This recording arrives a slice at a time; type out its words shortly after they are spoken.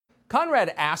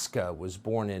Conrad Asca was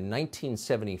born in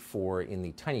 1974 in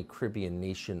the tiny Caribbean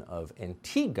nation of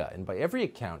Antigua, and by every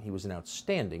account, he was an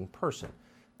outstanding person.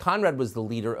 Conrad was the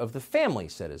leader of the family,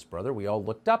 said his brother. We all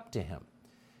looked up to him.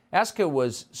 Asca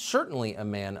was certainly a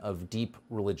man of deep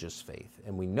religious faith,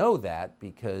 and we know that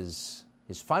because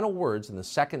his final words in the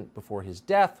second before his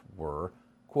death were,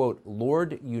 quote,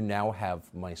 "Lord, you now have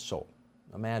my soul."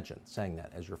 Imagine saying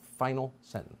that as your final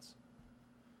sentence.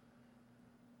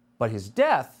 But his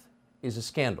death is a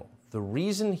scandal. The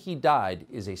reason he died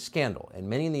is a scandal, and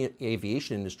many in the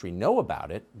aviation industry know about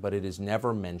it, but it is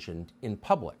never mentioned in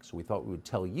public. So we thought we would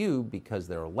tell you because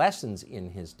there are lessons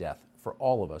in his death for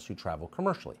all of us who travel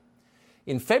commercially.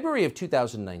 In February of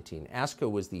 2019, Asca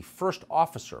was the first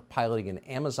officer piloting an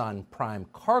Amazon Prime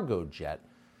cargo jet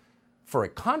for a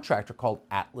contractor called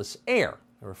Atlas Air.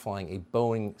 They were flying a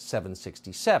Boeing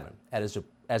 767. As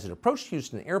it approached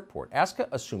Houston Airport, Asca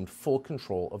assumed full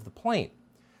control of the plane.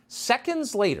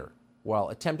 Seconds later, while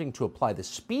attempting to apply the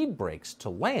speed brakes to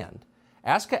land,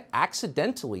 Asca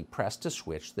accidentally pressed a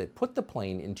switch that put the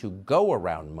plane into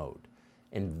go-around mode,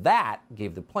 and that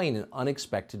gave the plane an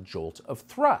unexpected jolt of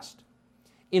thrust.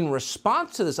 In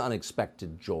response to this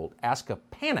unexpected jolt, Asca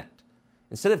panicked.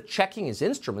 Instead of checking his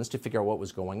instruments to figure out what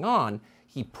was going on,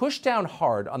 he pushed down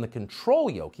hard on the control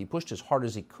yoke. He pushed as hard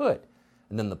as he could,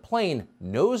 and then the plane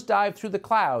nosedived through the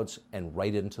clouds and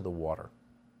right into the water.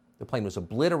 The plane was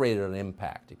obliterated on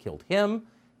impact. It killed him,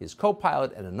 his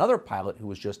co-pilot, and another pilot who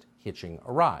was just hitching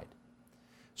a ride.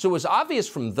 So it was obvious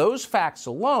from those facts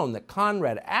alone that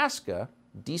Conrad Asca,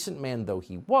 decent man though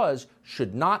he was,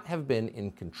 should not have been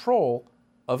in control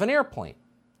of an airplane.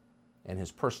 And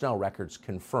his personnel records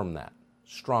confirm that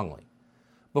strongly.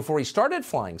 Before he started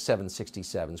flying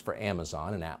 767s for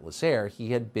Amazon and Atlas Air,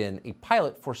 he had been a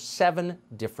pilot for 7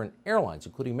 different airlines,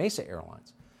 including Mesa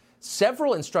Airlines.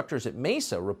 Several instructors at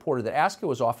Mesa reported that Asca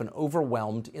was often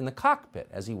overwhelmed in the cockpit,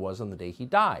 as he was on the day he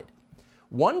died.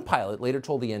 One pilot later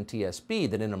told the NTSB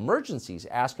that in emergencies,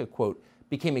 Asca, quote,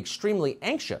 became extremely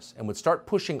anxious and would start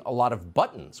pushing a lot of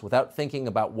buttons without thinking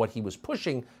about what he was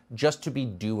pushing, just to be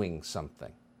doing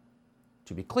something.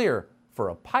 To be clear, for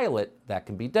a pilot, that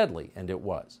can be deadly, and it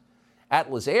was.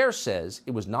 Atlas Air says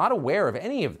it was not aware of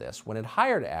any of this when it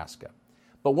hired Asca.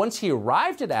 But once he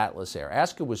arrived at Atlas Air,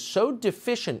 Asca was so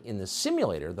deficient in the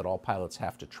simulator that all pilots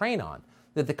have to train on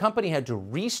that the company had to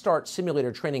restart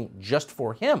simulator training just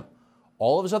for him.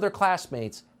 All of his other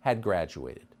classmates had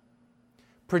graduated.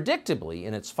 Predictably,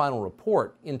 in its final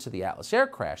report into the Atlas Air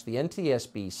crash, the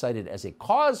NTSB cited as a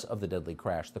cause of the deadly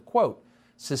crash the, quote,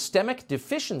 systemic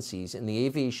deficiencies in the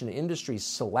aviation industry's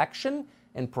selection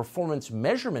and performance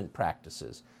measurement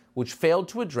practices, which failed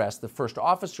to address the first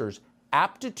officer's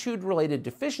aptitude-related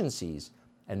deficiencies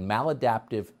and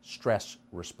maladaptive stress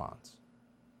response.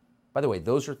 By the way,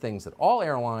 those are things that all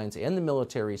airlines and the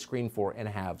military screen for and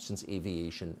have since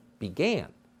aviation began.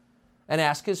 And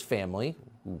Asca's family,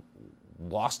 who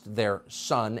lost their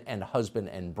son and husband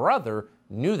and brother,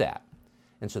 knew that.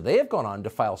 And so they have gone on to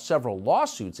file several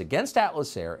lawsuits against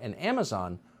Atlas Air and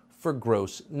Amazon for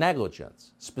gross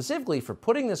negligence, specifically for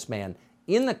putting this man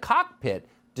in the cockpit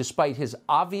despite his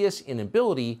obvious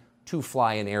inability to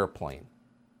fly an airplane.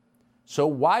 So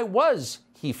why was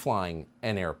he flying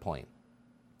an airplane?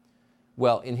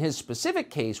 Well, in his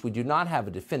specific case, we do not have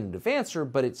a definitive answer,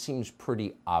 but it seems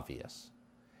pretty obvious.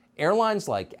 Airlines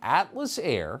like Atlas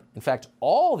Air, in fact,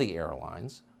 all the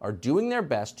airlines, are doing their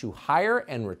best to hire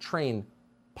and retrain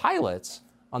pilots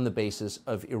on the basis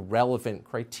of irrelevant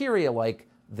criteria like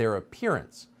their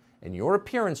appearance. And your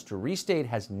appearance, to restate,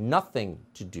 has nothing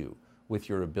to do with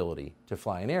your ability to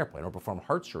fly an airplane or perform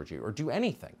heart surgery or do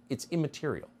anything. It's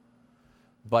immaterial.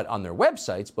 But on their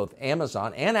websites, both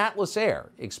Amazon and Atlas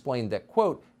Air explained that,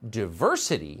 quote,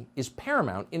 diversity is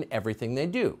paramount in everything they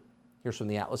do. Here's from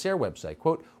the Atlas Air website,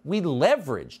 quote, we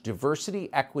leverage diversity,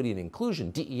 equity, and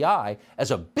inclusion, DEI,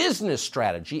 as a business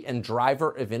strategy and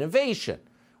driver of innovation.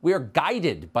 We are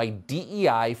guided by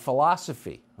DEI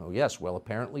philosophy. Oh yes, well,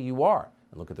 apparently you are.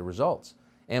 And look at the results.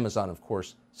 Amazon, of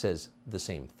course, says the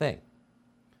same thing.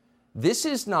 This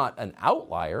is not an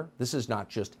outlier. This is not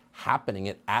just happening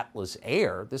at Atlas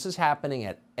Air. This is happening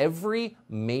at every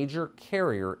major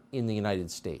carrier in the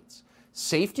United States.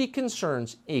 Safety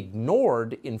concerns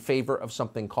ignored in favor of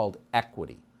something called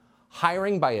equity.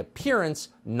 Hiring by appearance,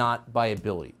 not by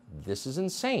ability. This is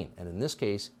insane, and in this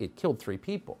case, it killed 3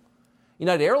 people.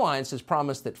 United Airlines has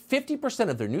promised that 50%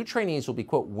 of their new trainees will be,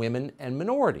 quote, women and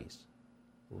minorities.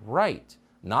 Right.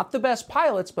 Not the best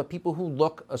pilots, but people who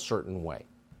look a certain way.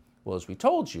 Well, as we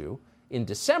told you, in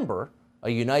December, a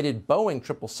United Boeing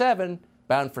 777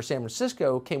 bound for San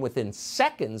Francisco came within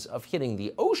seconds of hitting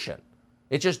the ocean.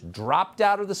 It just dropped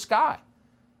out of the sky.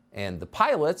 And the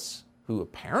pilots, who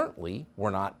apparently were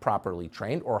not properly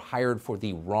trained or hired for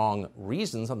the wrong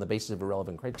reasons on the basis of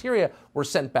irrelevant criteria, were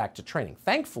sent back to training.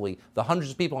 Thankfully, the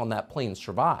hundreds of people on that plane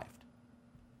survived.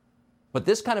 But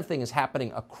this kind of thing is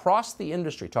happening across the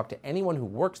industry. Talk to anyone who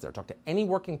works there. Talk to any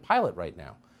working pilot right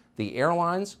now. The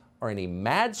airlines are in a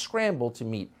mad scramble to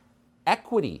meet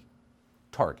equity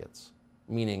targets,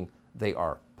 meaning they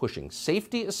are pushing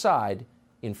safety aside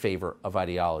in favor of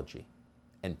ideology.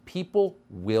 And people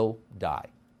will die.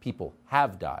 People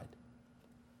have died.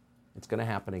 It's going to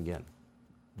happen again.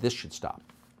 This should stop.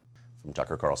 From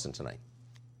Tucker Carlson tonight.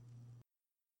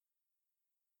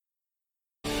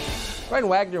 Brian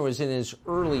Wagner was in his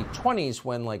early 20s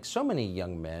when, like so many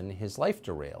young men, his life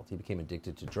derailed. He became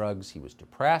addicted to drugs. He was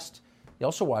depressed. He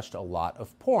also watched a lot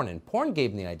of porn, and porn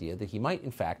gave him the idea that he might,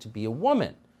 in fact, be a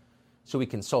woman. So he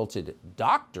consulted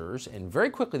doctors, and very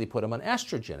quickly they put him on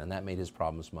estrogen, and that made his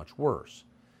problems much worse.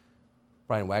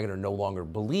 Brian Wagner no longer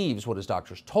believes what his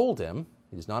doctors told him.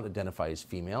 He does not identify as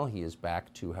female. He is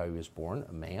back to how he was born,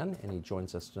 a man, and he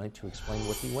joins us tonight to explain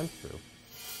what he went through.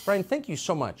 Brian, thank you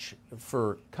so much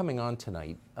for coming on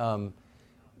tonight.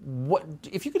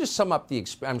 If you could just sum up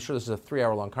I'm sure this is a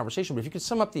 3-hour-long conversation, but if you could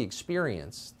sum up the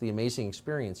experience, the amazing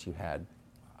experience you had,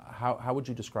 how would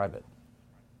you describe it?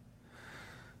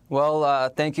 Well,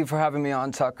 thank you for having me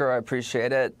on, Tucker. I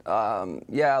appreciate it.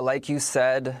 Yeah, like you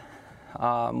said,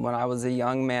 when I was a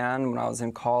young man, when I was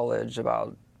in college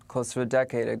about close to a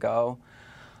decade ago,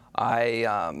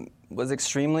 I was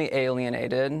extremely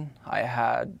alienated. I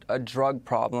had a drug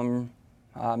problem,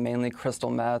 mainly crystal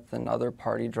meth and other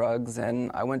party drugs, and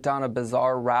I went down a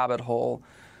bizarre rabbit hole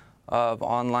of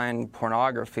online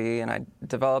pornography, and I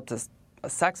developed a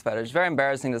sex fetish. Very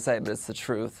embarrassing to say, but it's the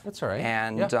truth. That's all right.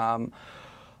 And yeah.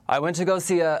 I went to go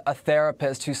see a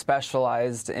therapist who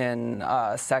specialized in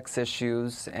sex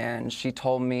issues, and she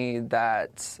told me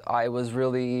that I was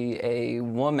really a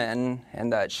woman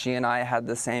and that she and I had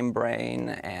the same brain,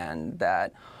 and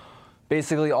that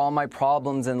basically all my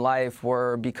problems in life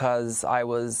were because I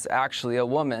was actually a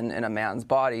woman in a man's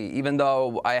body. Even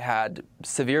though I had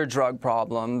severe drug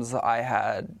problems, I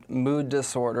had mood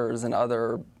disorders and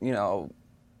other,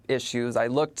 issues. I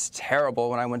looked terrible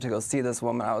when I went to go see this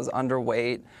woman. I was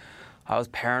underweight. I was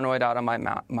paranoid out of my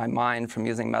mind from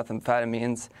using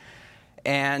methamphetamines.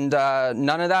 And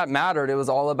none of that mattered. It was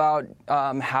all about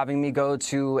having me go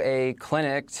to a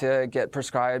clinic to get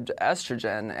prescribed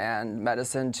estrogen and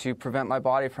medicine to prevent my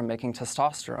body from making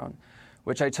testosterone,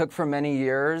 which I took for many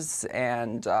years.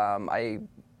 And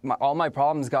all my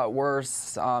problems got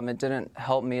worse. It didn't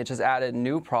help me. It just added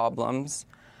new problems.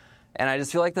 And I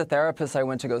just feel like the therapist I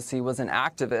went to go see was an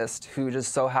activist who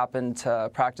just so happened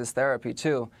to practice therapy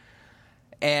too.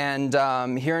 And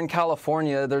here in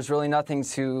California, there's really nothing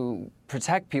to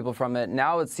protect people from it.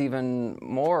 Now it's even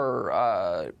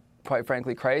more, quite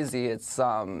frankly, crazy. It's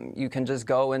you can just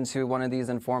go into one of these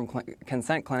informed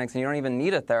consent clinics and you don't even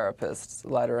need a therapist's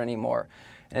letter anymore.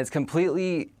 And it's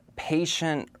completely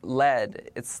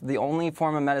patient-led. It's the only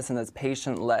form of medicine that's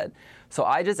patient-led. So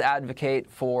I just advocate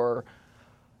for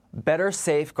better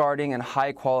safeguarding and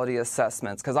high-quality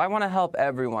assessments, because I want to help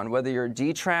everyone, whether you're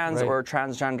detrans right. or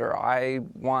transgender. I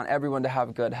want everyone to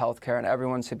have good health care and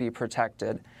everyone to be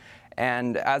protected.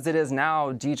 And as it is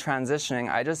now, detransitioning,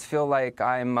 I just feel like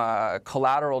I'm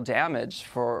collateral damage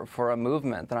for a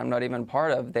movement that I'm not even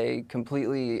part of. They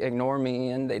completely ignore me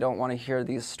and they don't want to hear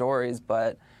these stories,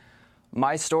 but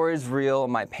my story is real,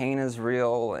 my pain is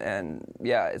real, and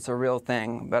yeah, it's a real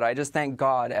thing. But I just thank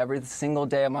God every single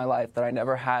day of my life that I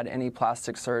never had any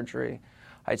plastic surgery.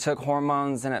 I took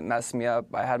hormones and it messed me up.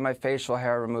 I had my facial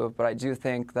hair removed, but I do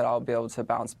think that I'll be able to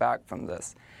bounce back from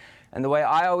this. And the way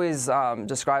I always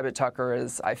describe it, Tucker,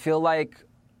 is I feel like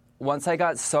once I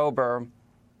got sober,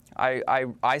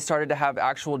 I started to have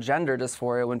actual gender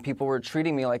dysphoria when people were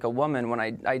treating me like a woman when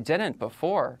I didn't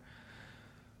before.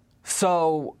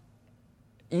 So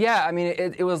yeah, I mean,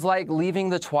 it was like leaving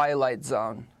the Twilight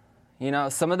Zone. You know,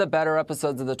 some of the better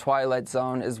episodes of the Twilight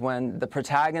Zone is when the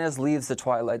protagonist leaves the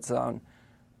Twilight Zone,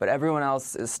 but everyone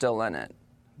else is still in it.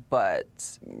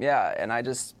 But yeah, and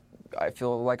I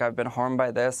feel like I've been harmed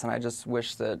by this, and I just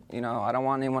wish that, I don't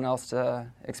want anyone else to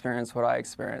experience what I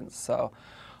experienced. So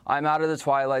I'm out of the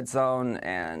Twilight Zone,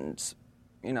 and,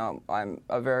 I'm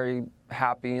a very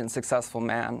happy and successful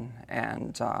man,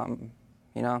 and,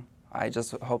 I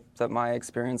just hope that my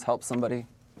experience helps somebody.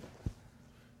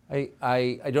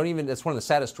 I don't even, that's one of the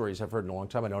saddest stories I've heard in a long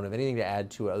time. I don't have anything to add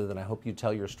to it other than I hope you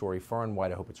tell your story far and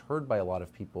wide. I hope it's heard by a lot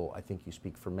of people. I think you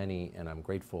speak for many, and I'm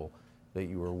grateful that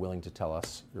you were willing to tell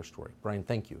us your story. Brian,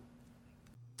 thank you.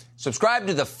 Subscribe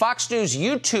to the Fox News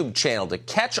YouTube channel to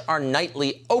catch our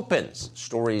nightly opens,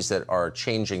 stories that are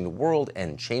changing the world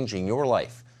and changing your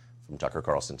life. From Tucker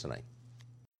Carlson tonight.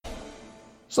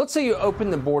 So let's say you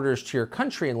open the borders to your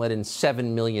country and let in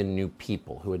 7 million new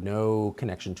people who had no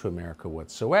connection to America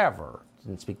whatsoever.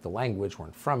 Didn't speak the language,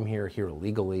 weren't from here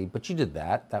illegally, but you did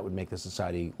that. That would make the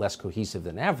society less cohesive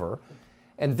than ever.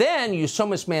 And then you so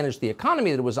mismanaged the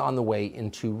economy that it was on the way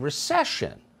into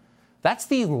recession. That's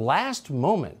the last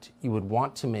moment you would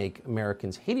want to make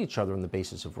Americans hate each other on the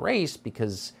basis of race,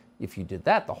 because if you did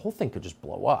that, the whole thing could just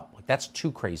blow up. Like, that's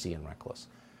too crazy and reckless.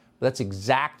 But that's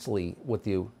exactly what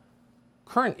the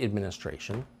current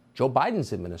administration, Joe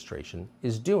Biden's administration,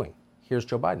 is doing. Here's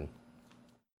Joe Biden.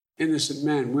 Innocent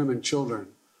men, women, children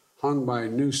hung by a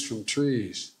noose from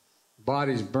trees,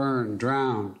 bodies burned,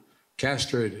 drowned,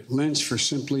 castrated, lynched for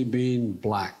simply being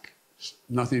black.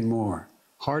 Nothing more.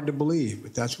 Hard to believe,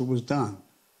 but that's what was done.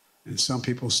 And some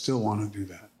people still want to do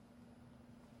that.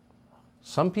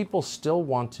 Some people still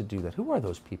want to do that. Who are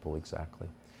those people exactly?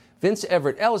 Vince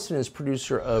Everett Ellison is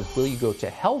producer of Will You Go to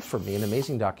Hell for Me, an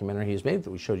amazing documentary he has made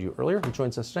that we showed you earlier. He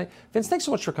joins us tonight. Vince, thanks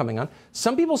so much for coming on.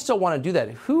 Some people still want to do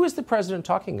that. Who is the president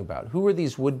talking about? Who are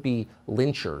these would-be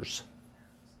lynchers?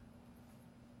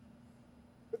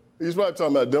 He's probably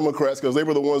talking about Democrats because they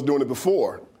were the ones doing it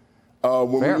before.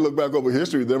 When Fair. we look back over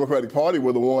history, the Democratic Party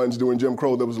were the ones doing Jim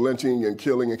Crow that was lynching and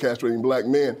killing and castrating black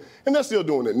men, and they're still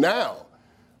doing it now.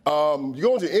 You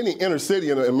go into any inner city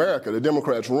in America, the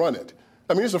Democrats run it.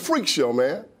 I mean, it's a freak show,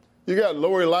 man. You got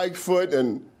Lori Lightfoot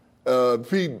and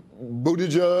Pete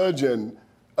Buttigieg and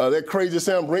that crazy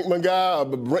Sam Brinkman guy,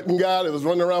 Brenton guy that was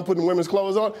running around putting women's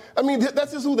clothes on. I mean,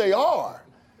 that's just who they are.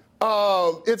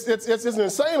 It's an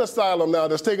insane asylum now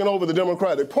that's taken over the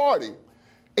Democratic Party,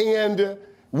 and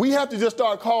we have to just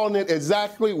start calling it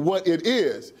exactly what it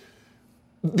is.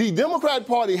 The Democratic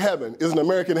Party heaven is an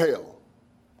American hell.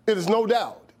 It is no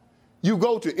doubt. You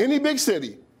go to any big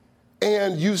city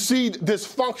and you see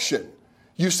dysfunction.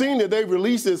 You've seen that they've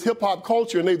released this hip-hop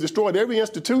culture and they've destroyed every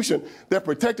institution that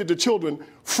protected the children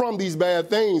from these bad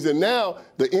things. And now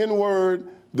the N-word,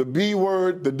 the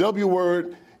B-word, the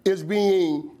W-word is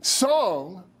being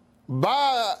sung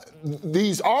by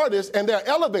these artists, and they're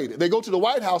elevated. They go to the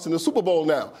White House in the Super Bowl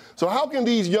now. So how can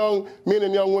these young men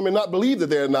and young women not believe that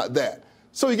they're not that?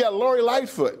 So you got Lori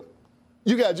Lightfoot.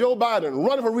 You got Joe Biden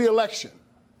running for re-election.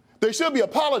 They should be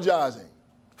apologizing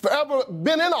for ever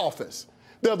been in office.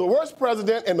 They're the worst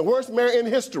president and the worst mayor in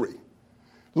history.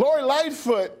 Lori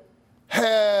Lightfoot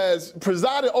has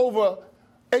presided over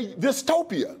a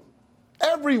dystopia.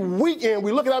 Every weekend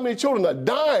we look at how many children are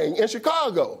dying in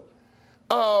Chicago.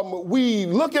 We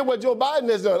look at what Joe Biden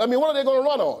has done. I mean, what are they going to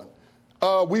run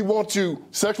on? We want to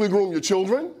sexually groom your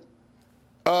children.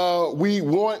 We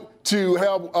want to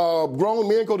have grown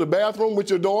men go to the bathroom with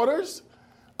your daughters.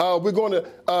 We're going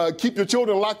to keep your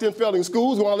children locked in failing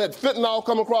schools. We're going to let fentanyl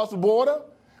come across the border.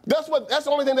 That's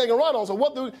the only thing they can run on. So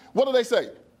what do they say?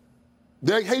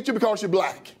 They hate you because you're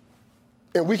black,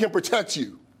 and we can protect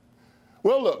you.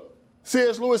 Well, look,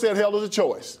 C.S. Lewis said hell is a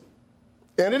choice,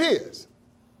 and it is.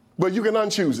 But you can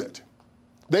unchoose it.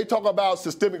 They talk about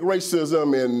systemic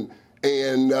racism and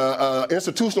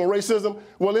institutional racism.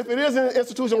 Well, if it is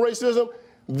institutional racism,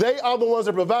 they are the ones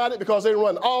that provide it because they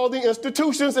run all the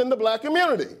institutions in the black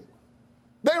community.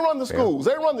 They run the schools.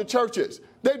 They run the churches.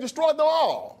 They destroyed them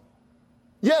all.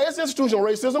 Yeah, it's institutional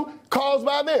racism caused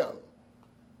by them.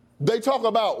 They talk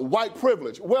about white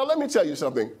privilege. Well, let me tell you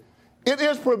something. It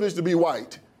is privilege to be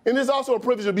white, and it's also a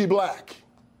privilege to be black.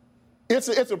 It's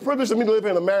a privilege to me to live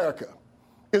in America.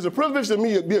 It's a privilege to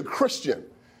me to be a Christian.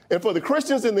 And for the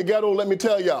Christians in the ghetto, let me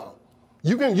tell y'all,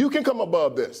 you can come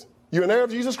above this. You're an heir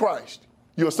of Jesus Christ.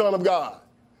 You're a son of God.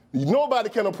 Nobody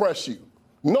can oppress you.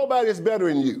 Nobody is better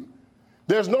than you.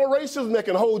 There's no racism that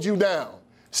can hold you down.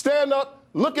 Stand up,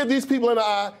 look at these people in the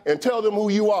eye, and tell them who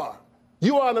you are.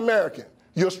 You are an American.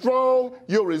 You're strong,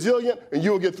 you're resilient, and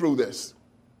you'll get through this.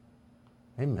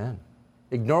 Amen.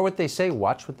 Ignore what they say,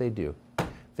 watch what they do.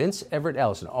 Vince Everett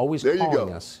Ellison, always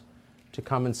calling us to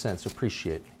common sense.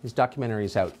 Appreciate. His documentary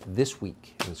is out this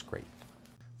week, and it's great.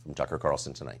 From Tucker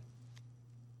Carlson tonight.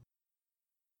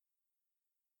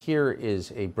 Here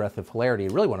is a breath of hilarity,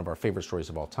 really one of our favorite stories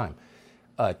of all time.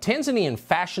 A Tanzanian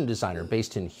fashion designer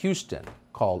based in Houston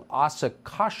called Asa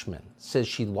Kashman says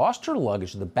she lost her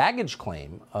luggage to the baggage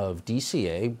claim of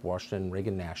DCA, Washington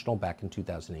Reagan National, back in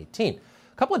 2018.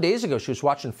 A couple of days ago, she was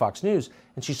watching Fox News,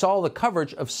 and she saw the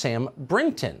coverage of Sam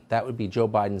Brinton. That would be Joe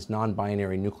Biden's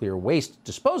non-binary nuclear waste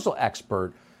disposal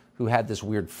expert who had this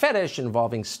weird fetish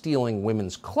involving stealing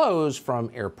women's clothes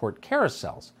from airport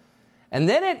carousels. And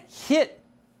then it hit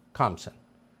Carlson.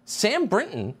 Sam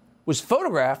Brinton was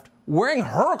photographed wearing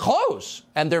her clothes,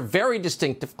 and they're very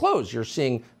distinctive clothes. You're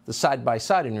seeing the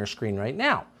side-by-side on your screen right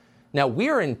now. Now,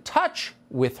 we're in touch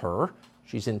with her.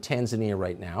 She's in Tanzania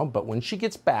right now, but when she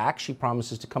gets back, she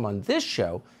promises to come on this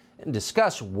show and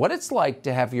discuss what it's like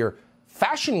to have your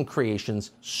fashion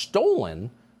creations stolen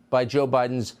by Joe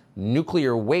Biden's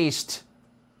nuclear waste,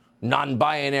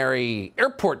 non-binary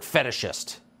airport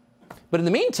fetishist. But in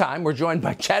the meantime, we're joined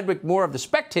by Chadwick Moore of The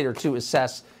Spectator to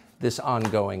assess this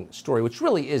ongoing story, which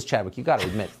really is, Chadwick, you got to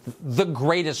admit, the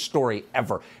greatest story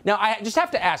ever. Now, I just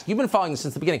have to ask, you've been following this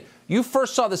since the beginning. You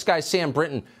first saw this guy, Sam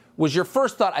Brinton. Was your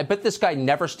first thought, I bet this guy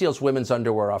never steals women's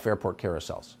underwear off airport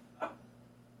carousels?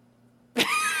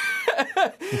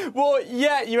 Well,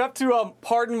 yeah, you have to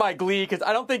pardon my glee, because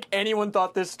I don't think anyone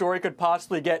thought this story could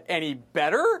possibly get any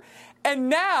better. And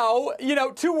now,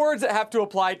 two words that have to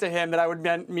apply to him that I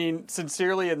would mean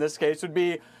sincerely in this case would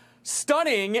be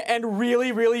stunning and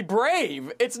really, really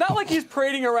brave. It's not like he's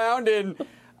parading around in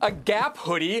a Gap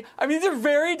hoodie. I mean, these are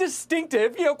very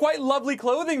distinctive, quite lovely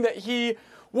clothing that he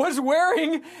was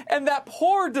wearing, and that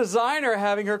poor designer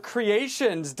having her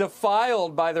creations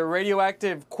defiled by the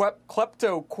radioactive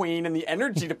klepto queen in the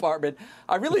energy department.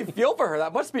 I really feel for her.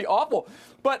 That must be awful.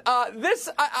 But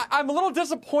I'm a little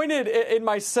disappointed in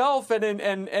myself and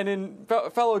in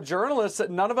fellow journalists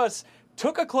that none of us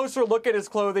took a closer look at his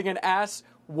clothing and asked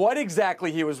what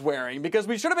exactly he was wearing, because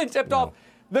we should have been tipped off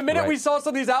the minute we saw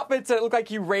some of these outfits that looked like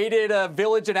he raided a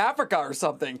village in Africa or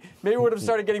something. Maybe we would have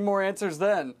started getting more answers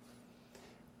then.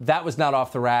 That was not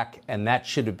off the rack, and that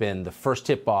should have been the first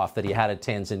tip-off that he had a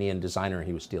Tanzanian designer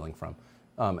he was stealing from.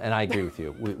 And I agree with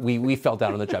you. We fell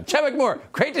down on the job. Chadwick Moore,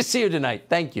 great to see you tonight.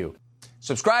 Thank you.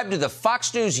 Subscribe to the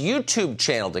Fox News YouTube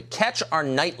channel to catch our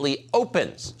nightly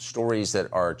opens, stories that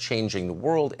are changing the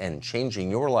world and changing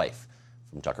your life.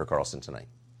 From Tucker Carlson tonight.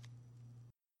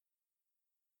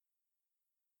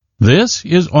 This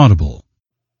is Audible.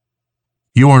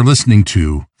 You are listening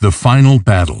to The Final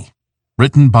Battle,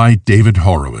 written by David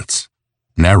Horowitz,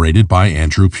 narrated by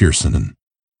Andrew Pearson.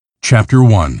 Chapter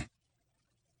 1.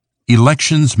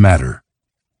 Elections Matter.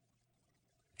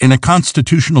 In a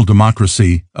constitutional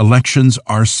democracy, elections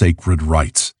are sacred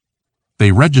rights.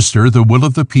 They register the will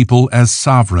of the people as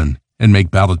sovereign and make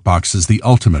ballot boxes the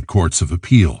ultimate courts of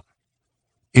appeal.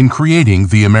 In creating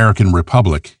the American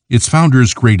Republic, its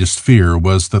founders' greatest fear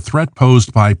was the threat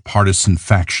posed by partisan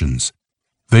factions.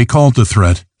 They called the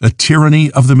threat a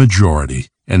tyranny of the majority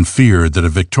and feared that a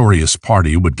victorious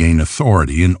party would gain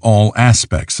authority in all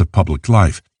aspects of public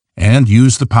life and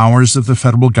use the powers of the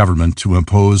federal government to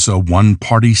impose a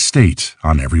one-party state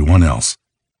on everyone else.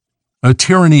 A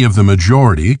tyranny of the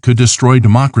majority could destroy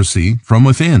democracy from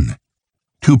within.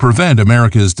 To prevent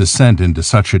America's descent into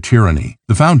such a tyranny,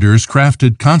 the founders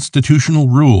crafted constitutional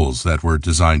rules that were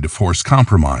designed to force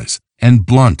compromise and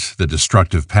blunt the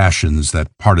destructive passions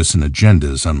that partisan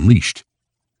agendas unleashed.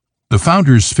 The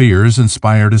founders' fears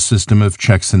inspired a system of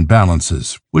checks and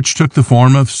balances, which took the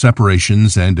form of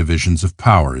separations and divisions of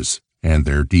powers and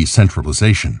their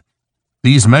decentralization.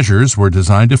 These measures were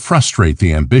designed to frustrate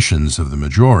the ambitions of the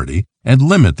majority and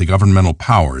limit the governmental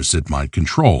powers it might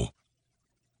control.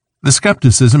 The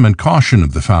skepticism and caution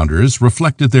of the founders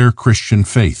reflected their Christian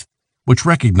faith, which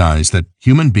recognized that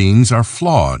human beings are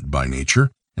flawed by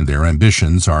nature and their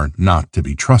ambitions are not to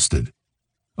be trusted.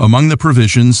 Among the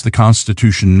provisions the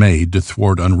Constitution made to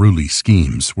thwart unruly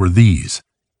schemes were these: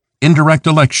 indirect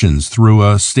elections through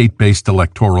a state-based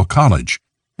electoral college,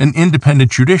 an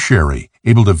independent judiciary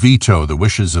able to veto the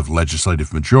wishes of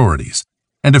legislative majorities,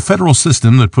 and a federal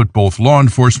system that put both law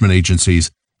enforcement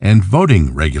agencies and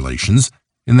voting regulations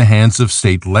in the hands of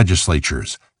state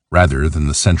legislatures rather than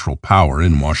the central power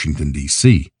in Washington,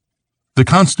 D.C. The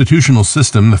constitutional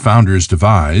system the founders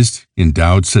devised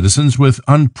endowed citizens with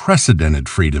unprecedented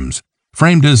freedoms,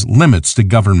 framed as limits to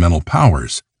governmental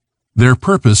powers. Their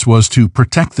purpose was to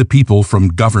protect the people from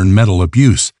governmental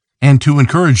abuse and to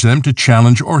encourage them to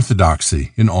challenge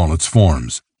orthodoxy in all its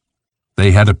forms.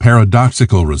 They had a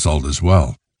paradoxical result as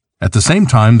well. At the same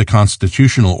time the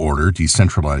constitutional order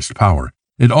decentralized power,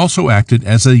 it also acted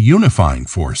as a unifying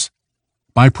force.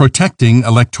 By protecting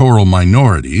electoral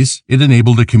minorities, it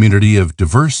enabled a community of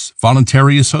diverse,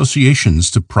 voluntary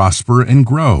associations to prosper and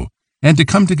grow, and to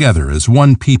come together as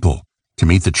one people to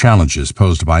meet the challenges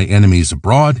posed by enemies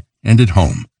abroad and at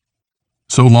home.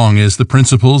 So long as the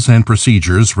principles and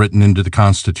procedures written into the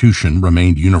Constitution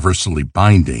remained universally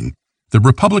binding, the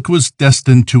Republic was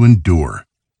destined to endure.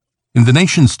 In the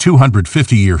nation's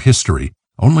 250-year history,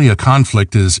 only a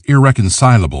conflict as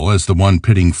irreconcilable as the one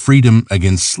pitting freedom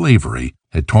against slavery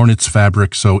had torn its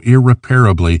fabric so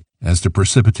irreparably as to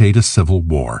precipitate a civil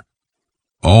war.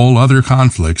 All other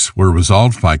conflicts were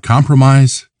resolved by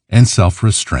compromise and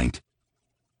self-restraint.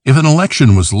 If an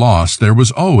election was lost, there was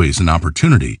always an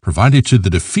opportunity provided to the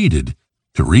defeated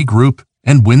to regroup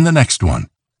and win the next one.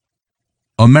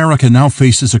 America now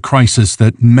faces a crisis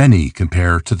that many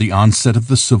compare to the onset of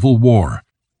the Civil War.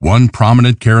 One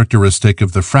prominent characteristic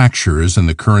of the fractures in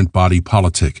the current body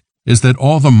politic is that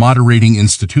all the moderating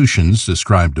institutions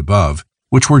described above,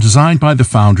 which were designed by the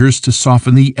founders to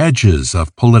soften the edges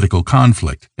of political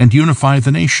conflict and unify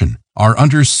the nation, are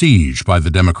under siege by the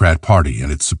Democrat Party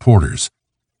and its supporters.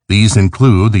 These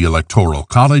include the Electoral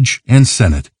College and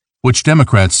Senate, which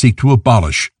Democrats seek to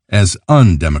abolish as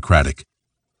undemocratic;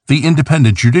 the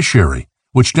independent judiciary,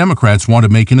 which Democrats want to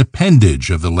make an appendage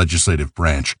of the legislative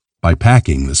branch by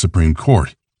packing the Supreme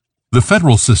Court; the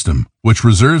federal system, which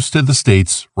reserves to the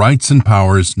states rights and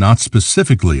powers not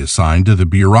specifically assigned to the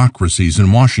bureaucracies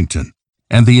in Washington;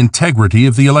 and the integrity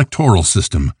of the electoral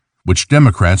system, which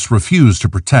Democrats refuse to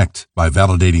protect by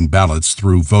validating ballots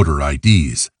through voter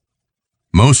IDs.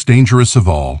 Most dangerous of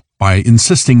all, by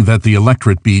insisting that the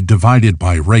electorate be divided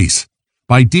by race,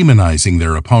 by demonizing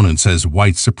their opponents as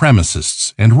white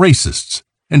supremacists and racists,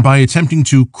 and by attempting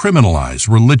to criminalize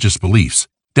religious beliefs,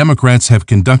 Democrats have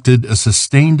conducted a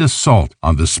sustained assault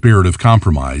on the spirit of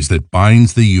compromise that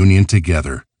binds the Union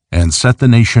together and set the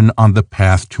nation on the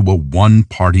path to a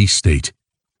one-party state.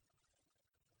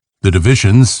 The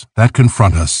divisions that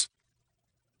confront us.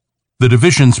 The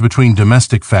divisions between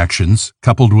domestic factions,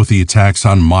 coupled with the attacks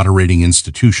on moderating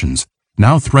institutions,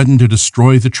 now threaten to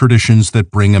destroy the traditions that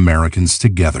bring Americans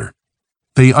together.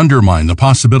 They undermine the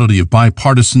possibility of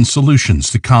bipartisan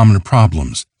solutions to common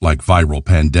problems like viral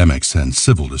pandemics and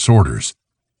civil disorders.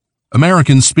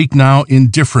 Americans speak now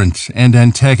in different and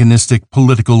antagonistic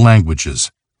political languages,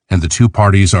 and the two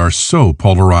parties are so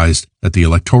polarized that the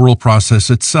electoral process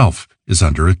itself is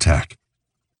under attack.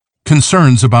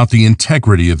 Concerns about the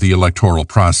integrity of the electoral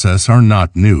process are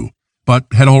not new, but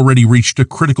had already reached a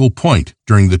critical point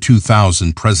during the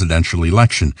 2000 presidential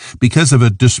election because of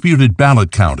a disputed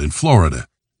ballot count in Florida.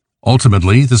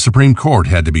 Ultimately, the Supreme Court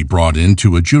had to be brought in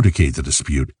to adjudicate the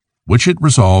dispute, which it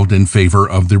resolved in favor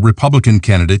of the Republican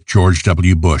candidate George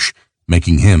W. Bush,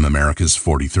 making him America's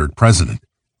 43rd president.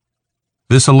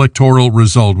 This electoral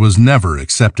result was never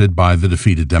accepted by the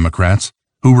defeated Democrats,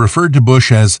 who referred to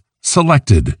Bush as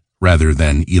selected rather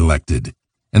than elected,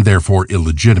 and therefore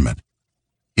illegitimate.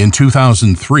 In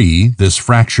 2003, this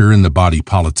fracture in the body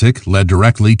politic led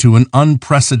directly to an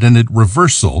unprecedented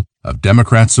reversal of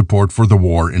Democrat support for the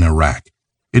war in Iraq.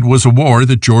 It was a war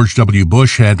that George W.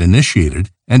 Bush had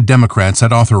initiated and Democrats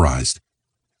had authorized.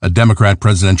 A Democrat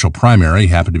presidential primary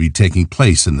happened to be taking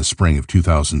place in the spring of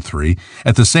 2003,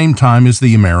 at the same time as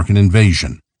the American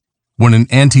invasion. When an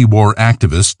anti-war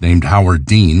activist named Howard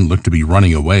Dean looked to be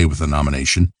running away with the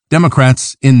nomination,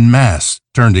 Democrats en masse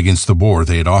turned against the war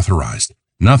they had authorized.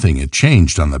 Nothing had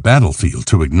changed on the battlefield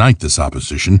to ignite this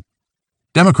opposition.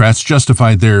 Democrats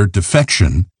justified their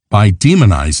defection by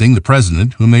demonizing the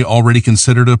president, whom they already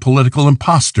considered a political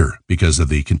imposter because of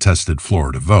the contested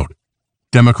Florida vote.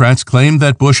 Democrats claimed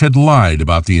that Bush had lied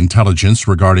about the intelligence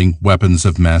regarding weapons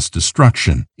of mass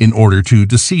destruction in order to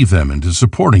deceive them into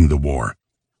supporting the war.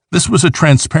 This was a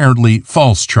transparently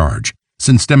false charge,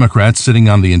 since Democrats sitting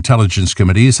on the intelligence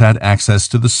committees had access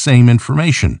to the same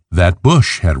information that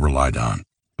Bush had relied on.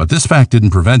 But this fact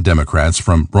didn't prevent Democrats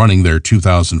from running their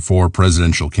 2004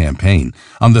 presidential campaign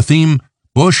on the theme,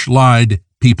 "Bush lied,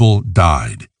 people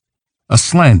died," a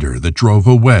slander that drove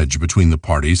a wedge between the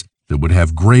parties that would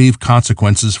have grave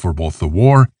consequences for both the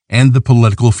war and the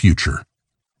political future.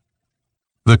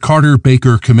 The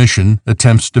Carter-Baker Commission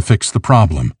attempts to fix the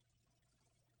problem.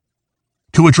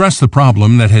 To address the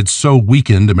problem that had so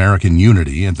weakened American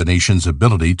unity and the nation's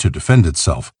ability to defend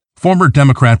itself, former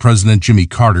Democrat President Jimmy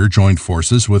Carter joined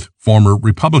forces with former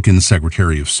Republican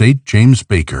Secretary of State James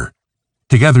Baker.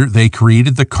 Together, they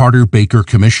created the Carter-Baker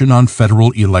Commission on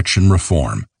Federal Election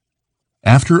Reform.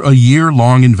 After a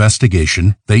year-long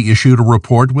investigation, they issued a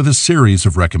report with a series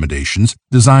of recommendations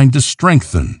designed to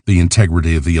strengthen the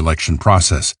integrity of the election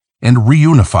process and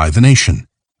reunify the nation.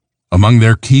 Among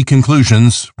their key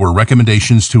conclusions were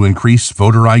recommendations to increase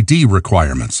voter ID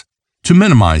requirements, to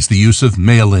minimize the use of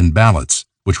mail-in ballots,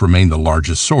 which remain the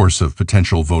largest source of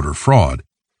potential voter fraud,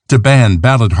 to ban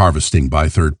ballot harvesting by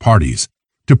third parties,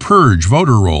 to purge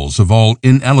voter rolls of all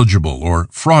ineligible or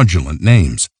fraudulent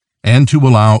names, and to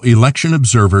allow election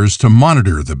observers to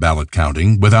monitor the ballot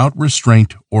counting without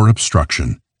restraint or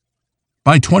obstruction.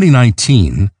 By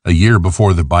 2019, a year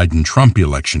before the Biden-Trump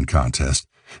election contest,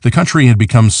 the country had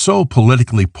become so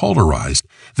politically polarized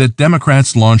that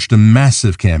Democrats launched a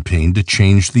massive campaign to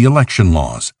change the election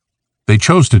laws. They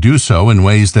chose to do so in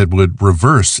ways that would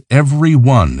reverse every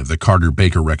one of the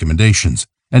Carter-Baker recommendations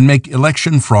and make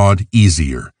election fraud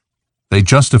easier. They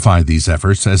justified these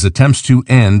efforts as attempts to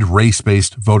end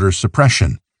race-based voter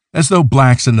suppression, as though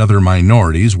blacks and other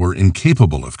minorities were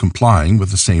incapable of complying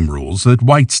with the same rules that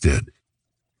whites did.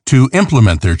 To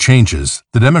implement their changes,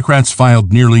 the Democrats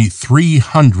filed nearly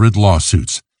 300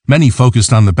 lawsuits, many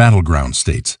focused on the battleground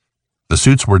states. The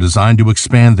suits were designed to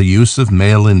expand the use of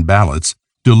mail-in ballots,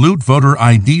 dilute voter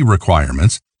ID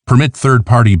requirements, permit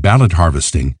third-party ballot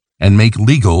harvesting, and make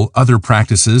legal other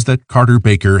practices that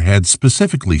Carter-Baker had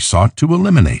specifically sought to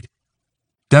eliminate.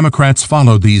 Democrats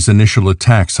followed these initial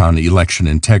attacks on election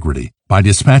integrity by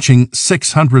dispatching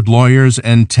 600 lawyers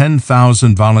and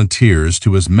 10,000 volunteers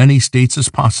to as many states as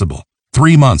possible,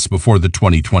 3 months before the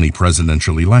 2020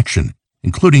 presidential election,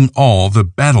 including all the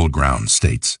battleground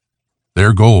states.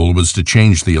 Their goal was to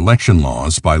change the election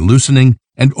laws by loosening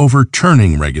and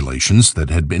overturning regulations that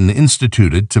had been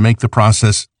instituted to make the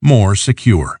process more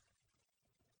secure.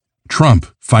 Trump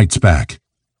fights back.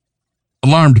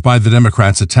 Alarmed by the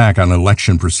Democrats' attack on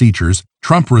election procedures,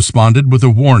 Trump responded with a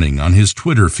warning on his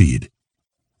Twitter feed.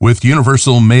 With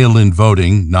universal mail-in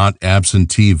voting, not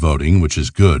absentee voting, which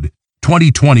is good,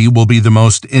 2020 will be the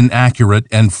most inaccurate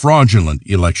and fraudulent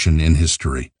election in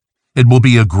history. It will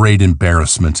be a great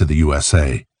embarrassment to the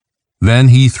USA. Then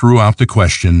he threw out the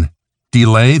question,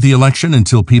 delay the election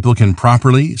until people can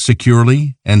properly,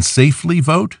 securely, and safely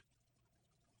vote?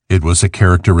 It was a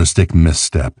characteristic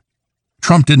misstep.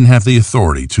 Trump didn't have the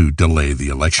authority to delay the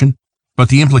election, but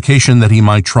the implication that he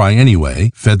might try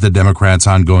anyway fed the Democrats'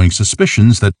 ongoing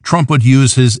suspicions that Trump would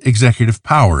use his executive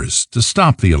powers to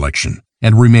stop the election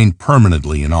and remain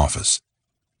permanently in office.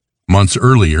 Months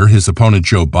earlier, his opponent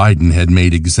Joe Biden had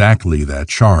made exactly that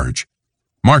charge.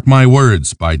 "Mark my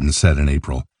words," Biden said in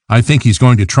April, "I think he's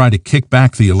going to try to kick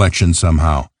back the election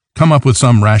somehow, come up with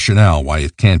some rationale why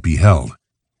it can't be held."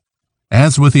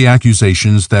 As with the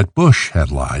accusations that Bush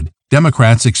had lied,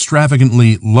 Democrats'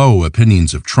 extravagantly low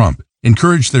opinions of Trump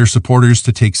encouraged their supporters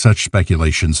to take such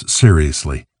speculations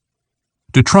seriously.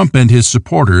 To Trump and his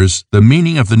supporters, the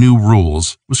meaning of the new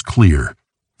rules was clear.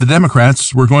 The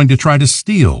Democrats were going to try to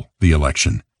steal the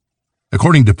election.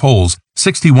 According to polls,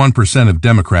 61% of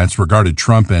Democrats regarded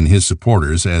Trump and his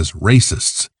supporters as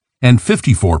racists, and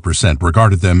 54%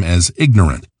 regarded them as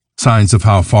ignorant, signs of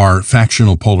how far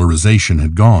factional polarization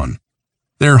had gone.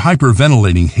 Their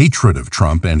hyperventilating hatred of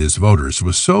Trump and his voters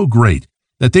was so great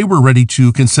that they were ready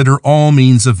to consider all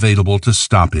means available to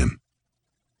stop him.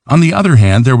 On the other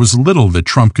hand, there was little that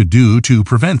Trump could do to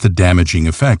prevent the damaging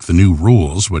effect the new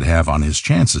rules would have on his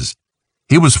chances.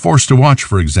 He was forced to watch,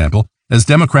 for example, as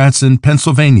Democrats in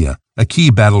Pennsylvania, a key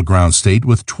battleground state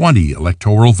with 20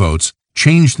 electoral votes,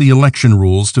 changed the election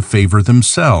rules to favor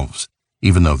themselves,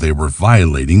 even though they were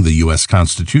violating the U.S.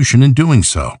 Constitution in doing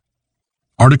so.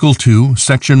 Article 2,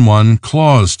 Section 1,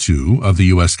 Clause 2 of the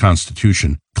U.S.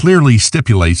 Constitution clearly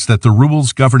stipulates that the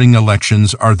rules governing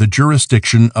elections are the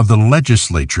jurisdiction of the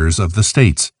legislatures of the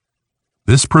states.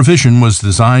 This provision was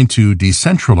designed to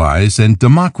decentralize and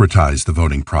democratize the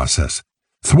voting process,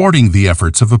 thwarting the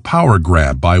efforts of a power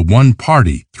grab by one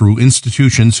party through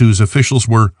institutions whose officials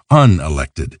were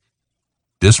unelected.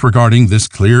 Disregarding this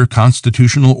clear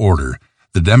constitutional order,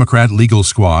 the Democrat legal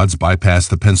squads bypassed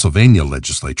the Pennsylvania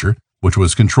legislature, which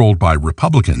was controlled by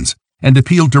Republicans, and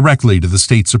appealed directly to the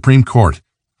state Supreme Court,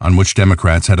 on which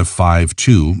Democrats had a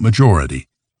 5-2 majority.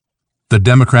 The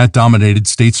Democrat-dominated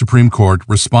state Supreme Court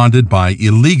responded by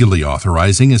illegally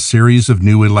authorizing a series of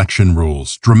new election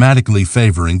rules, dramatically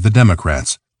favoring the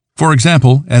Democrats. For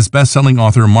example, as best-selling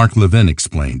author Mark Levin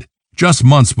explained, just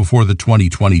months before the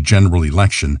 2020 general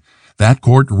election, that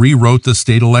court rewrote the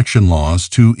state election laws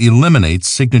to eliminate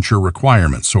signature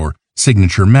requirements or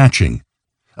signature matching,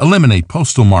 eliminate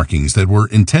postal markings that were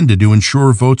intended to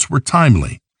ensure votes were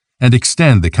timely, and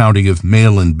extend the counting of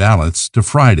mail-in ballots to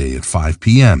Friday at 5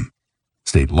 p.m.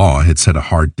 State law had set a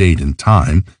hard date and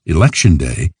time, Election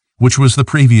Day, which was the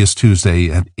previous Tuesday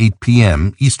at 8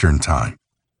 p.m. Eastern Time.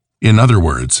 In other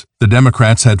words, the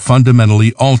Democrats had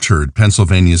fundamentally altered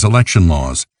Pennsylvania's election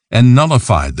laws and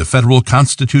nullified the federal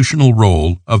constitutional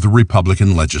role of the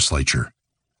Republican legislature.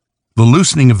 The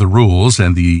loosening of the rules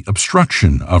and the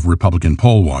obstruction of Republican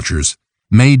poll watchers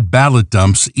made ballot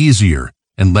dumps easier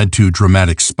and led to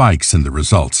dramatic spikes in the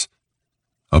results.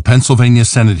 A Pennsylvania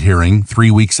Senate hearing 3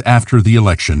 weeks after the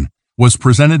election was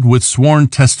presented with sworn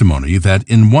testimony that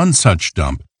in one such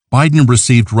dump, Biden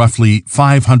received roughly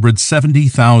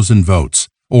 570,000 votes,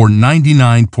 or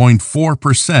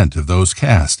 99.4% of those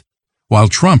cast, while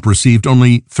Trump received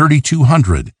only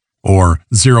 3,200, or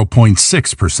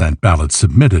 0.6% ballots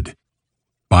submitted.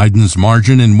 Biden's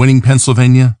margin in winning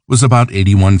Pennsylvania was about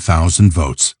 81,000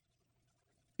 votes.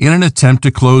 In an attempt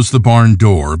to close the barn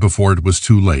door before it was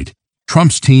too late,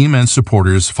 Trump's team and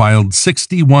supporters filed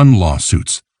 61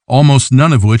 lawsuits, almost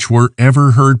none of which were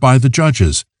ever heard by the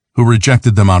judges, who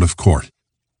rejected them out of court.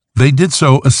 They did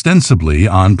so ostensibly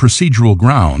on procedural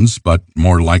grounds, but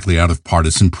more likely out of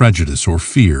partisan prejudice or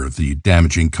fear of the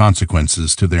damaging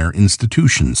consequences to their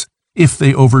institutions if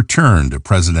they overturned a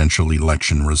presidential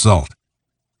election result.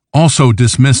 Also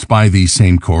dismissed by these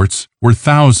same courts were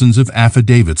thousands of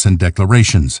affidavits and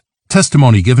declarations,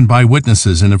 testimony given by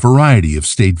witnesses in a variety of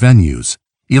state venues,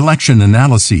 election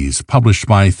analyses published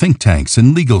by think tanks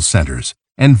and legal centers,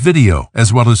 and video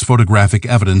as well as photographic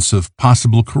evidence of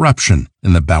possible corruption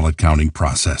in the ballot counting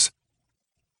process.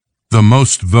 The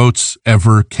most votes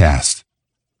ever cast.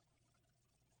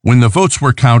 When the votes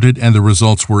were counted and the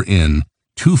results were in,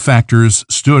 two factors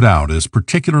stood out as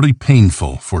particularly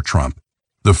painful for Trump.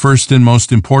 The first and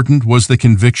most important was the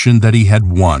conviction that he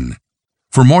had won.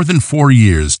 For more than 4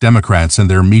 years, Democrats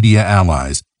and their media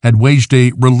allies had waged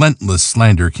a relentless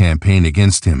slander campaign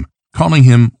against him, calling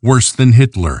him worse than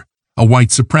Hitler, a white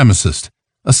supremacist,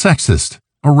 a sexist,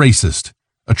 a racist,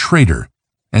 a traitor,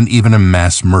 and even a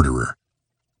mass murderer.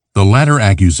 The latter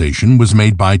accusation was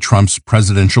made by Trump's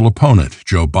presidential opponent,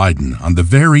 Joe Biden, on the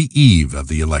very eve of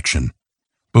the election.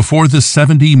 Before the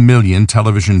 70 million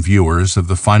television viewers of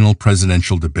the final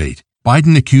presidential debate,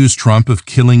 Biden accused Trump of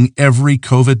killing every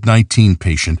COVID-19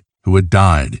 patient who had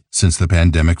died since the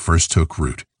pandemic first took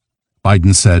root.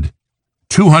 Biden said,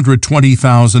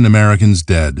 220,000 Americans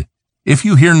dead. If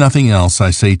you hear nothing else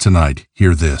I say tonight,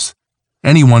 hear this.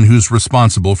 Anyone who's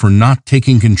responsible for not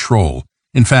taking control,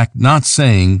 in fact, not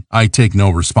saying, I take no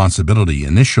responsibility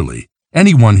initially,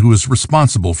 anyone who is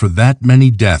responsible for that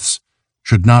many deaths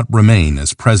should not remain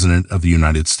as President of the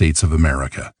United States of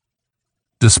America.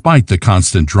 Despite the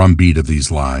constant drumbeat of these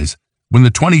lies, when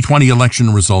the 2020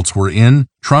 election results were in,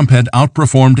 Trump had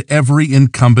outperformed every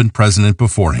incumbent president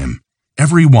before him.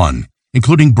 Every one,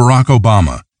 including Barack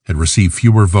Obama, had received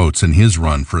fewer votes in his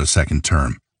run for a second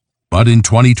term. But in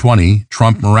 2020,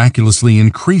 Trump miraculously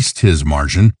increased his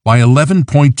margin by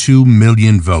 11.2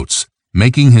 million votes,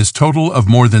 making his total of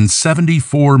more than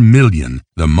 74 million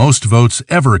the most votes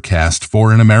ever cast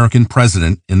for an American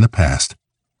president in the past.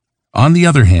 On the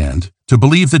other hand, to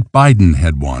believe that Biden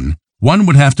had won, one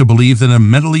would have to believe that a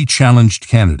mentally challenged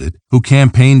candidate who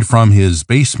campaigned from his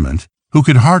basement, who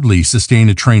could hardly sustain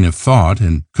a train of thought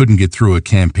and couldn't get through a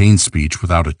campaign speech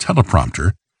without a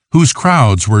teleprompter, whose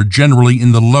crowds were generally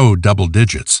in the low double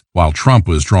digits, while Trump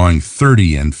was drawing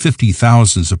 30 and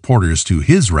 50,000 supporters to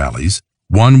his rallies,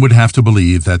 one would have to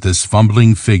believe that this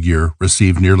fumbling figure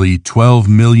received nearly 12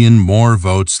 million more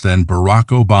votes than Barack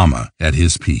Obama at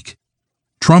his peak.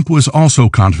 Trump was also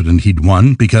confident he'd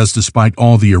won because despite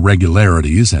all the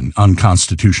irregularities and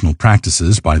unconstitutional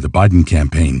practices by the Biden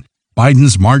campaign,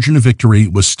 Biden's margin of victory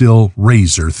was still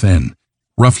razor thin.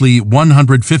 Roughly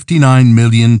 159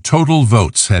 million total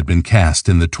votes had been cast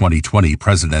in the 2020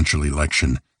 presidential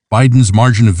election. Biden's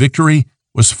margin of victory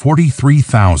was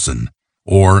 43,000,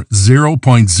 or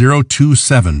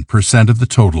 0.027% of the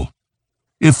total.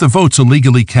 If the votes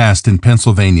illegally cast in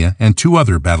Pennsylvania and 2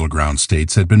 other battleground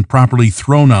states had been properly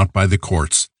thrown out by the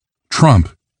courts,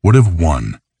 Trump would have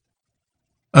won.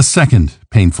 A second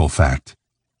painful fact.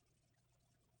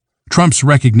 Trump's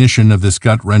recognition of this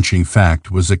gut-wrenching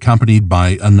fact was accompanied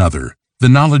by another, the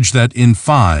knowledge that in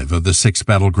 5 of the 6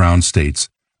 battleground states,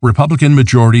 Republican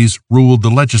majorities ruled the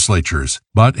legislatures,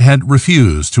 but had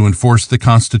refused to enforce the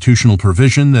constitutional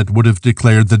provision that would have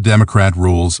declared the Democrat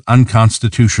rules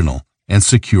unconstitutional and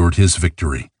secured his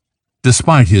victory.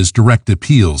 Despite his direct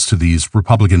appeals to these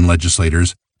Republican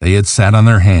legislators, they had sat on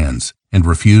their hands and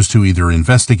refused to either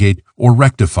investigate or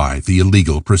rectify the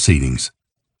illegal proceedings.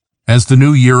 As the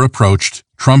new year approached,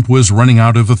 Trump was running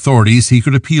out of authorities he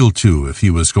could appeal to if he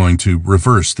was going to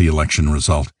reverse the election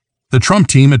result. The Trump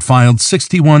team had filed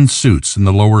 61 suits in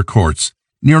the lower courts,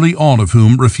 nearly all of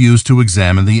whom refused to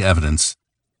examine the evidence.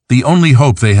 The only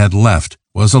hope they had left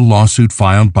was a lawsuit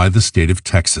filed by the state of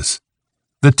Texas.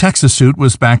 The Texas suit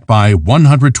was backed by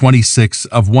 126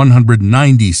 of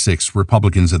 196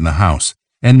 Republicans in the House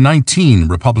and 19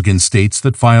 Republican states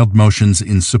that filed motions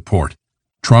in support.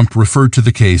 Trump referred to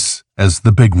the case as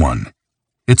the big one.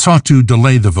 It sought to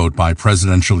delay the vote by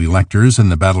presidential electors in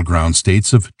the battleground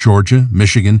states of Georgia,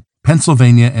 Michigan,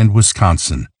 Pennsylvania, and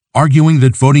Wisconsin, arguing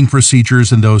that voting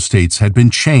procedures in those states had been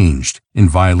changed in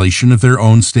violation of their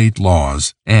own state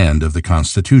laws and of the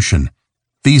Constitution.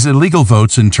 These illegal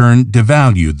votes in turn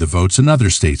devalued the votes in other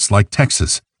states like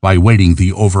Texas by weighting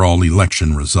the overall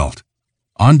election result.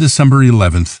 On December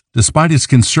 11th, despite its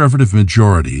conservative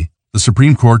majority, the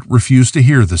Supreme Court refused to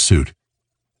hear the suit.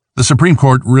 "The Supreme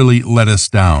Court really let us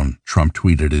down," Trump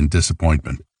tweeted in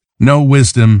disappointment. "No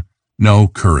wisdom, no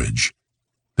courage.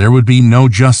 There would be no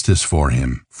justice for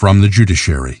him from the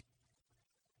judiciary."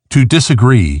 To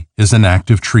disagree is an act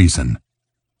of treason.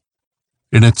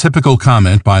 In a typical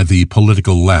comment by the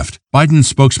political left, Biden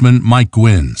spokesman Mike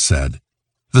Gwynn said,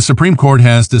 "The Supreme Court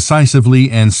has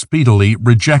decisively and speedily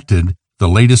rejected the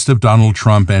latest of Donald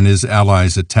Trump and his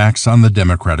allies' attacks on the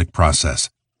democratic process."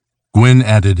 Gwynn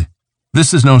added,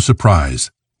 "This is no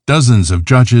surprise. Dozens of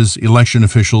judges, election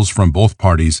officials from both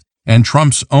parties, and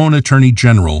Trump's own attorney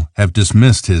general have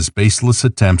dismissed his baseless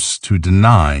attempts to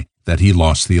deny that he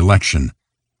lost the election.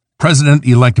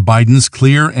 President-elect Biden's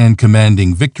clear and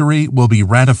commanding victory will be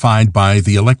ratified by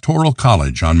the Electoral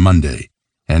College on Monday,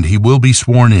 and he will be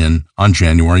sworn in on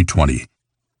January 20.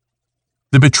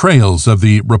 The betrayals of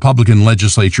the Republican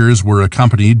legislatures were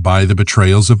accompanied by the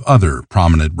betrayals of other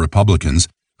prominent Republicans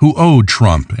who owed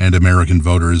Trump and American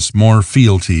voters more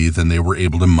fealty than they were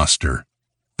able to muster.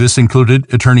 This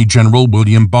included Attorney General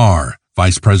William Barr,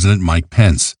 Vice President Mike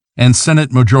Pence, and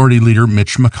Senate Majority Leader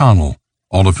Mitch McConnell,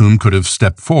 all of whom could have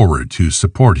stepped forward to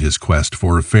support his quest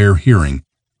for a fair hearing,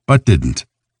 but didn't.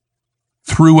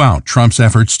 Throughout Trump's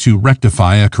efforts to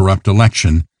rectify a corrupt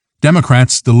election,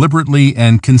 Democrats deliberately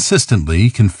and consistently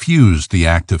confused the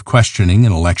act of questioning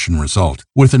an election result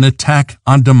with an attack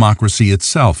on democracy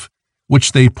itself,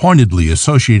 which they pointedly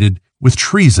associated with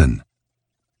treason.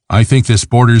 "I think this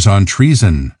borders on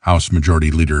treason," House Majority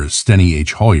Leader Steny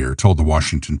H. Hoyer told the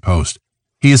Washington Post.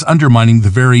 "He is undermining the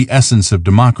very essence of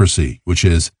democracy, which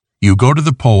is, you go to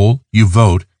the poll, you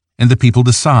vote, and the people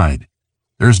decide.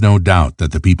 There's no doubt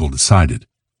that the people decided."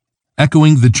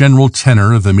 Echoing the general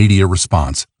tenor of the media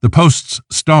response, the Post's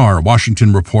star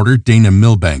Washington reporter Dana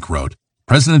Milbank wrote,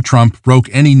 "President Trump broke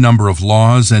any number of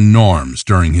laws and norms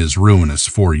during his ruinous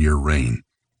 4-year reign.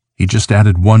 He just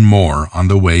added one more on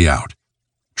the way out: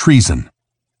 treason."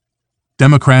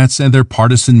 Democrats and their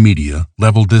partisan media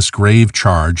leveled this grave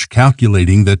charge,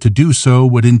 calculating that to do so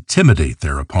would intimidate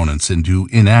their opponents into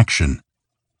inaction.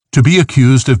 To be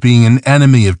accused of being an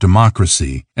enemy of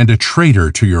democracy and a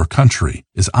traitor to your country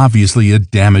is obviously a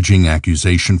damaging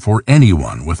accusation for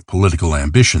anyone with political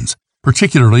ambitions,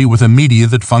 particularly with a media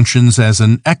that functions as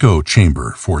an echo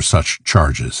chamber for such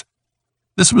charges.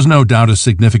 This was no doubt a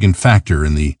significant factor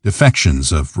in the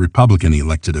defections of Republican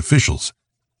elected officials.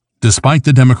 Despite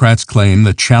the Democrats' claim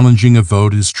that challenging a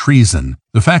vote is treason,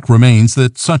 the fact remains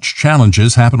that such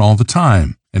challenges happen all the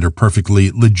time and are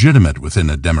perfectly legitimate within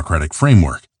a democratic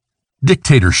framework.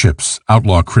 Dictatorships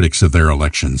outlaw critics of their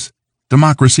elections.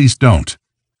 Democracies don't.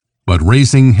 But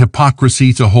raising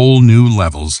hypocrisy to whole new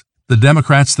levels, the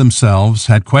Democrats themselves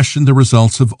had questioned the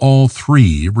results of all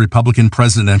 3 Republican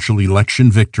presidential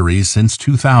election victories since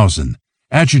 2000,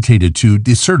 agitated to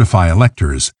decertify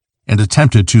electors, and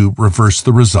attempted to reverse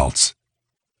the results.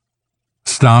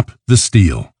 Stop the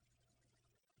steal.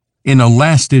 In a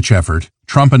last-ditch effort,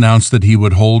 Trump announced that he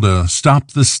would hold a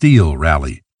Stop the Steal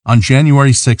rally on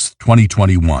January 6,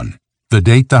 2021, the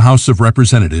date the House of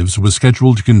Representatives was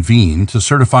scheduled to convene to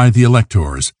certify the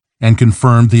electors and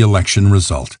confirm the election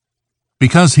result.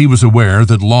 Because he was aware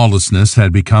that lawlessness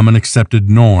had become an accepted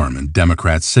norm in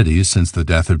Democrat cities since the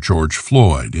death of George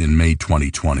Floyd in May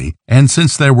 2020, and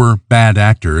since there were bad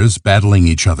actors battling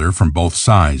each other from both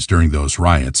sides during those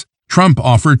riots, Trump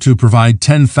offered to provide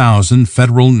 10,000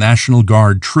 federal National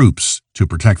Guard troops to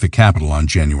protect the Capitol on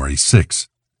January 6.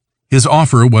 His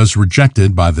offer was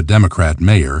rejected by the Democrat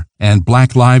mayor and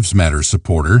Black Lives Matter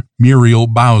supporter Muriel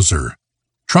Bowser.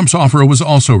 Trump's offer was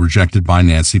also rejected by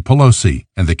Nancy Pelosi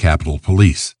and the Capitol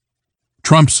Police.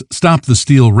 Trump's Stop the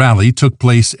Steal rally took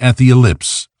place at the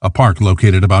Ellipse, a park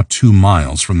located about 2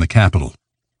 miles from the Capitol.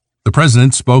 The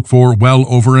president spoke for well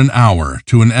over an hour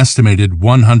to an estimated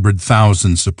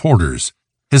 100,000 supporters.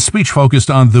 His speech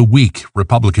focused on the weak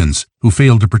Republicans who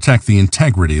failed to protect the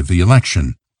integrity of the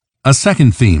election. A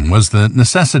second theme was the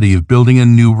necessity of building a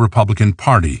new Republican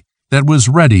Party that was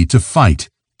ready to fight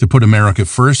to put America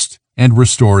first and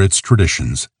restore its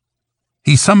traditions.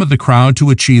 He summoned the crowd to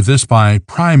achieve this by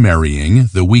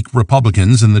primarying the weak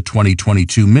Republicans in the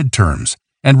 2022 midterms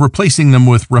and replacing them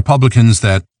with Republicans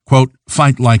that, quote,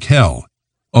 fight like hell.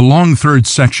 A long third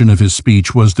section of his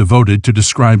speech was devoted to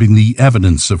describing the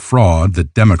evidence of fraud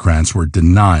that Democrats were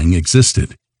denying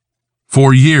existed.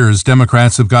 For years,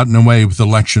 Democrats have gotten away with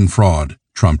election fraud,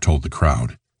 Trump told the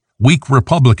crowd. Weak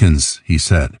Republicans, he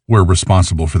said, were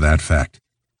responsible for that fact.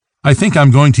 I think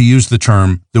I'm going to use the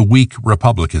term the weak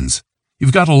Republicans.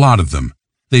 You've got a lot of them.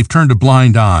 They've turned a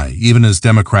blind eye, even as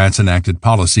Democrats enacted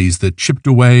policies that chipped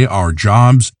away our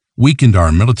jobs, weakened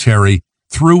our military,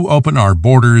 threw open our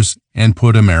borders, and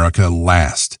put America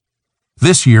last.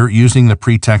 This year, using the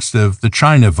pretext of the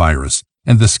China virus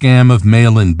and the scam of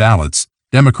mail-in ballots,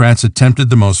 Democrats attempted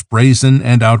the most brazen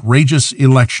and outrageous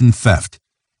election theft,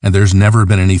 and there's never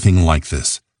been anything like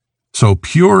this. So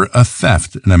pure a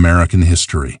theft in American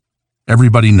history.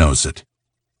 Everybody knows it.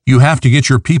 You have to get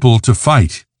your people to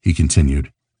fight, he continued.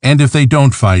 And if they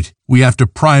don't fight, we have to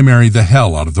primary the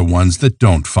hell out of the ones that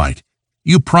don't fight.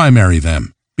 You primary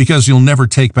them, because you'll never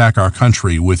take back our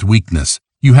country with weakness.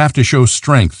 You have to show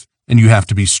strength, and you have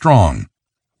to be strong.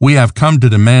 We have come to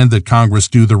demand that Congress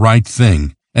do the right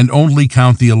thing and only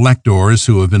count the electors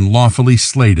who have been lawfully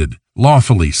slated.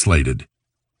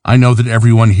 I know that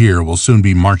everyone here will soon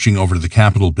be marching over to the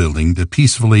Capitol building to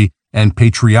peacefully and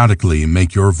patriotically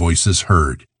make your voices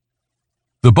heard.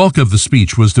 The bulk of the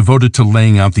speech was devoted to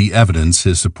laying out the evidence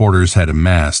his supporters had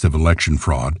amassed of election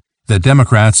fraud that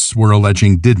Democrats were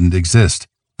alleging didn't exist.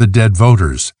 The dead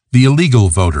voters, the illegal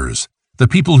voters, the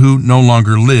people who no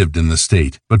longer lived in the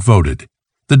state but voted,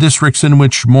 the districts in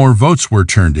which more votes were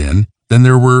turned in than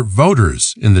there were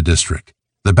voters in the district,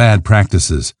 the bad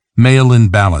practices, mail-in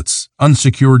ballots,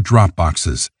 unsecured drop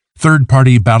boxes,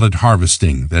 third-party ballot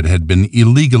harvesting that had been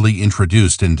illegally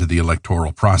introduced into the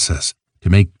electoral process to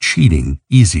make cheating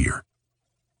easier.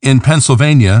 In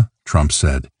Pennsylvania, Trump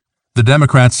said, the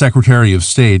Democrat Secretary of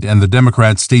State and the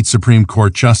Democrat State Supreme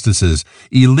Court justices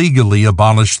illegally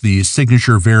abolished the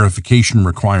signature verification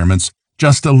requirements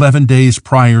just 11 days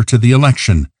prior to the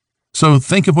election. So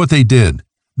think of what they did.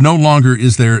 No longer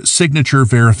is there signature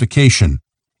verification.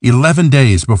 11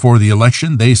 days before the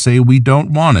election, they say we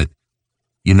don't want it.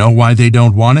 You know why they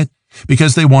don't want it?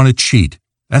 Because they want to cheat.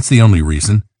 That's the only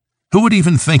reason. Who would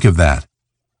even think of that?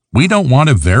 We don't want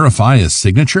to verify a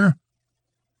signature?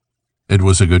 It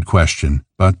was a good question,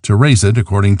 but to raise it,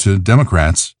 according to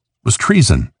Democrats, was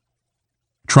treason.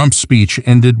 Trump's speech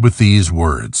ended with these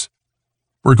words: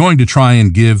 "We're going to try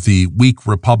and give the weak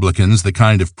Republicans the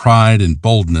kind of pride and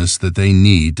boldness that they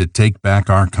need to take back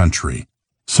our country.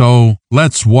 So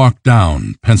let's walk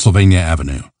down Pennsylvania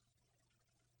Avenue.